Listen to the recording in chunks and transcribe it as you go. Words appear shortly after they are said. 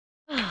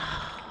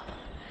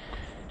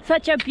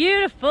Such a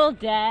beautiful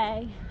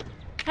day.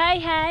 Hey,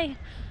 hey,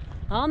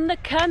 on the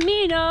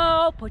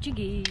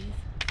CaminoPortugués.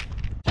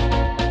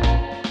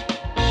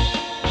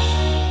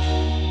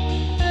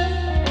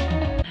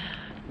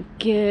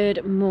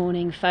 Good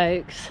morning,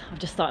 folks. I've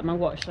just started my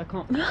watch, so I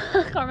can't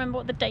remember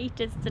what the date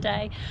is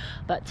today,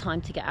 but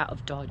time to get out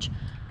of Dodge.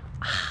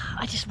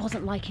 I just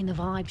wasn't liking the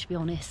vibe, to be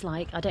honest.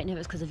 Like, I don't know if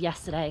it's because of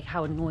yesterday,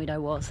 how annoyed I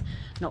was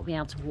not being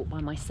able to walk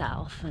by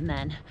myself, and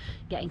then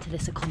getting to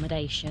this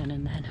accommodation,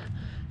 and then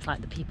it's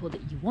like the people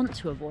that you want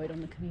to avoid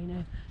on the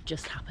Camino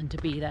just happen to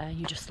be there.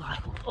 You're just like,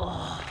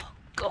 oh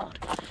God.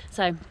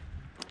 So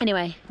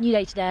anyway, new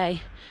day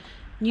today,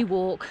 new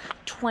walk,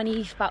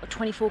 about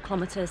 24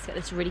 kilometers to get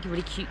this really,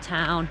 really cute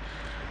town.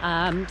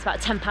 It's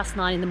about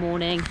 9:10 in the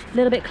morning. A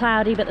little bit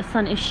cloudy, but the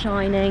sun is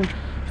shining.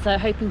 So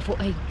hoping for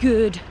a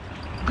good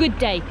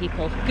day,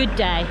 people, good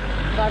day.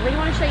 But I really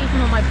want to show you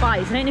some of my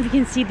bites. I don't know if you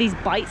can see these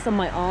bites on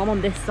my arm on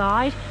this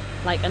side,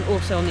 like, and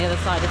also on the other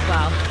side as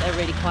well. They're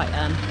really quite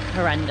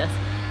horrendous.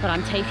 But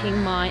I'm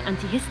taking my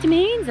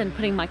antihistamines and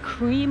putting my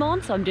cream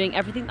on, so I'm doing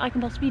everything that I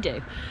can possibly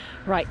do.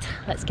 Right,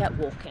 let's get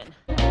walking.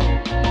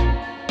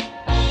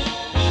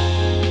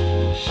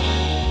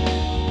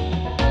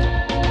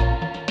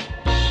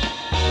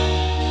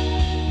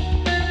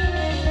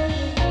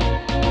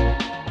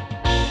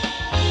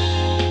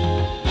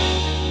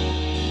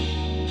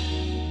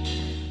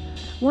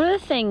 One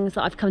of the things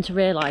that I've come to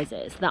realise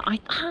is that I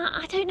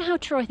don't know how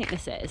true I think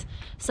this is.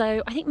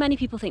 So I think many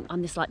people think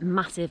I'm this like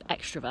massive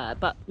extrovert,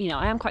 but you know,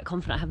 I am quite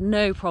confident. I have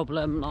no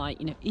problem, like,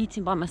 you know,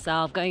 eating by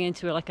myself, going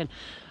into like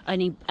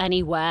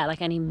anywhere,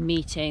 like any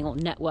meeting or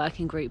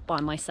networking group by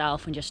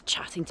myself and just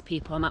chatting to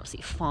people. I'm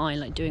absolutely fine,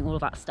 like doing all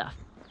of that stuff.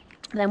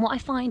 But then what I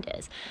find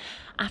is,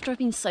 after I've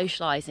been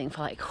socialising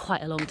for like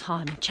quite a long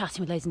time and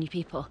chatting with loads of new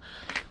people,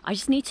 I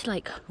just need to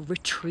like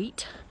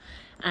retreat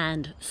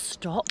and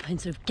stop and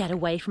sort of get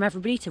away from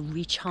everybody to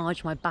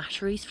recharge my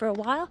batteries for a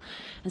while.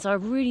 And so I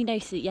really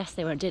noticed that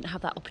yesterday, when I didn't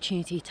have that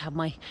opportunity to have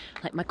my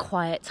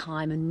quiet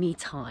time and me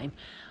time,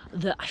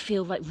 that I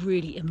feel like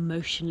really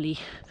emotionally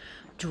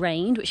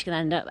drained, which can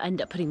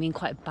end up putting me in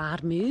quite a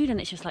bad mood.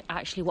 And it's just like,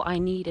 actually what I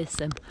need is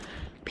some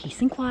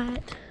peace and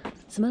quiet,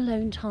 some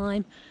alone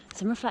time,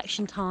 some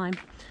reflection time,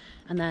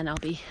 and then I'll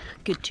be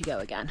good to go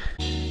again.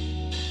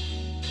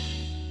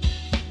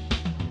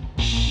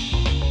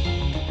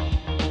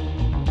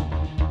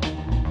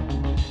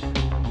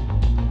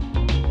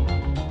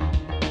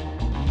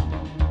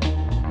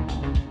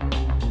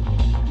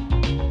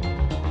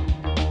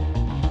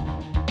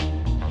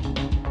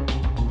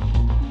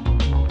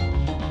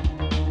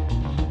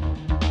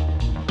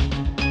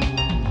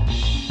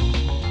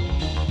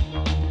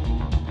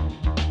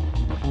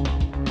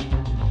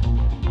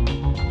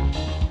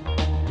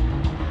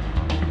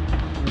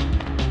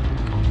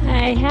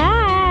 Hey,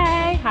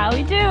 hey, how are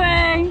we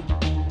doing?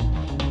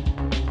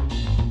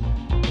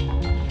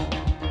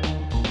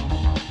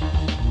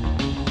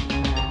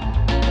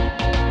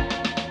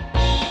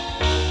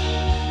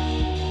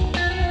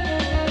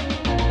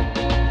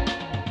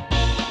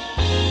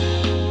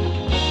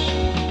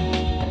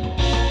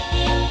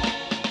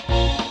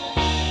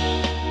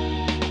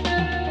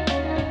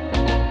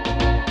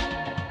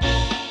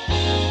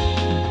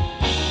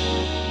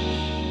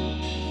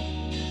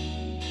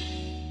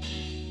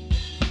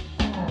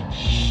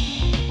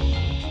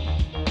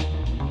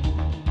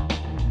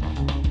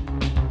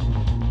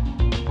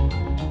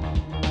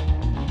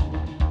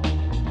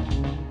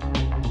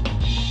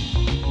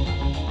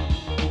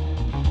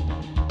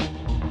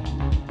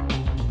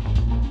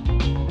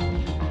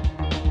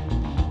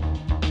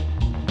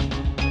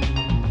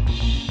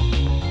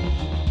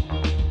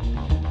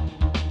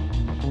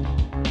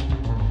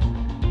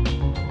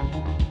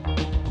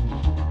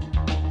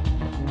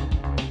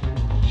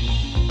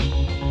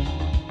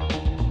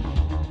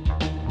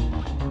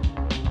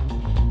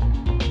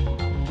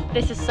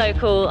 This is so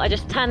cool. I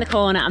just turned the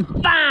corner and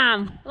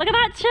bam! Look at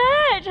that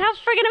church! How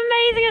friggin'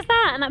 amazing is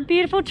that? And that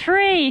beautiful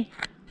tree.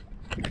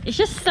 It's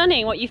just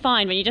stunning what you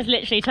find when you just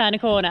literally turn a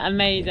corner.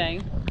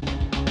 Amazing.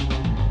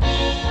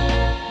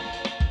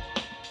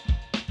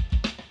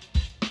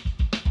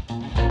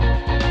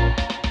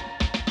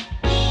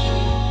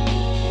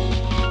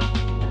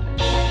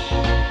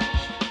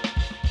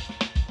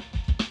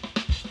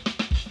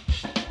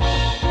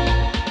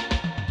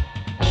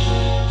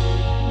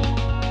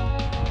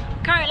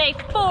 Currently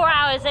 4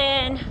 hours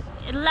in,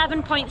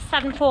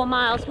 11.74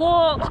 miles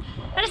walked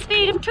at a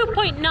speed of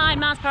 2.9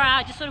 miles per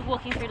hour, just sort of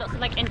walking through lots of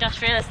like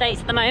industrial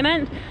estates at the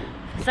moment.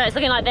 So it's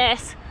looking like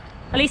this.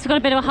 At least we've got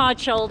a bit of a hard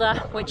shoulder,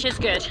 which is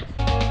good.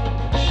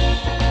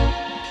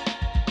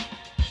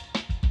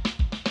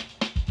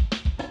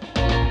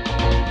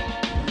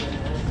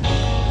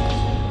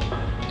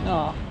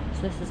 Oh,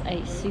 so this is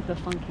a super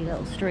funky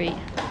little street.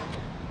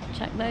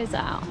 Check those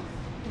out.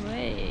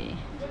 Whee.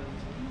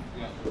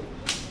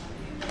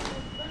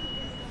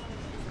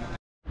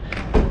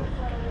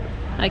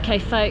 Okay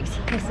folks,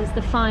 this is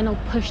the final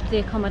push to the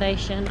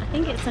accommodation. I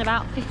think it's in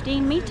about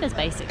 15 meters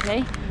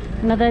basically.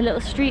 Another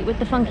little street with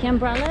the funky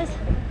umbrellas.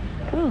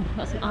 Ooh, Oh,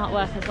 got some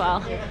artwork as well.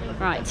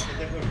 Right,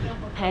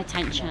 pay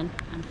attention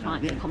and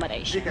find the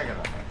accommodation.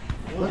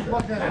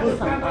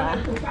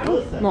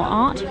 Somewhere. More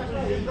art.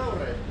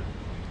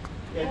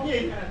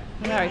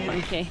 Very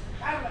funky.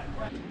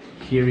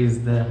 Here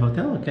is the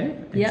hotel, okay?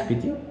 Yeah.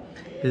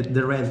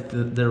 The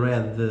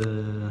red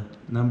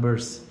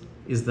numbers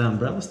is the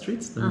umbrella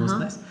streets, the most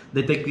nice.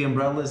 They take the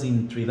umbrellas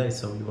in 3 days,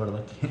 so you are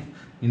lucky.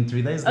 In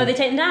 3 days. Oh, they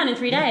take them down in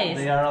 3 days?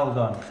 They are all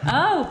gone.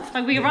 Oh,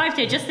 like we arrived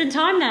here just in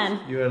time then.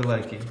 You are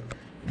lucky.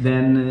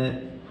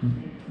 Then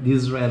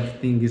this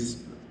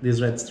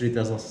red street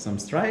has also some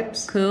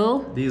stripes.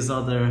 Cool. This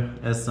other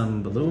has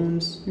some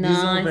balloons. Nice.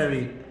 These are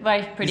very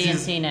pretty and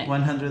scenic.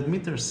 100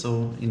 meters,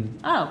 so in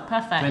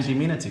perfect. 20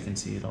 minutes you can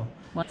see it all.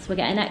 So we're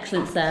getting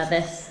excellent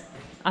service.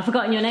 I've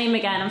forgotten your name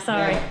again, I'm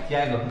sorry.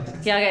 Tiago.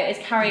 Tiago is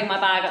carrying my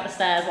bag up the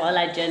stairs, what a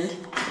legend.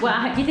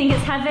 Well, do you think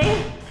it's heavy?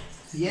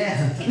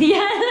 Yeah.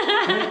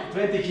 Yeah.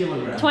 20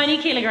 kilograms. 20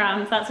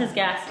 kilograms, that's his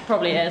guess.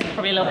 Probably is,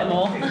 probably a little bit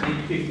more.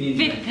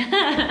 15.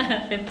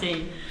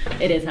 15.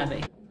 It is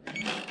heavy.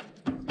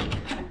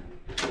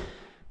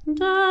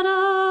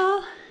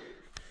 Ta-da!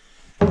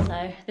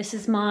 So this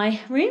is my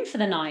room for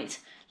the night.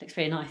 Looks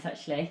pretty nice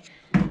actually.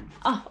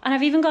 Oh, and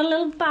I've even got a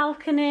little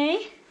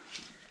balcony.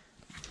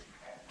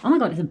 Oh my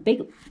god, it's a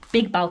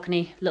big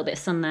balcony. A little bit of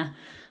sun there.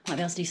 Might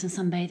be able to do some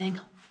sunbathing.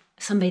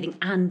 Sunbathing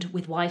and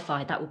with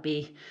Wi-Fi, that would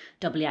be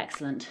doubly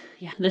excellent.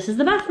 Yeah, this is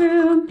the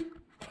bathroom.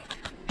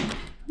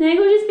 Hey,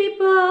 gorgeous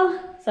people.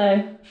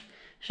 So,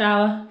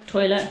 shower,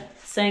 toilet,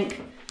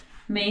 sink,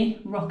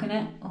 me rocking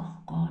it. Oh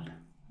god,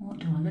 what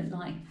do I look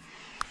like?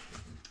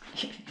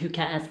 Who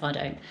cares if I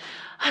don't?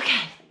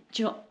 Okay,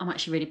 do you know what? I'm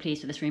actually really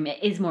pleased with this room.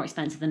 It is more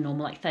expensive than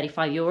normal, like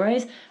 35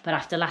 euros. But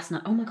after last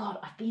night, oh my god,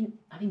 I've been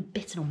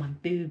bitten on my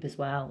boob as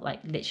well,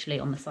 like literally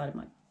on the side of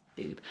my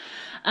boob.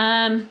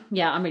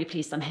 Yeah, I'm really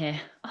pleased I'm here.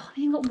 Oh, I've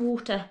even got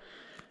water,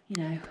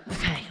 you know.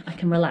 Okay, I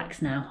can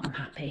relax now. I'm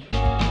happy.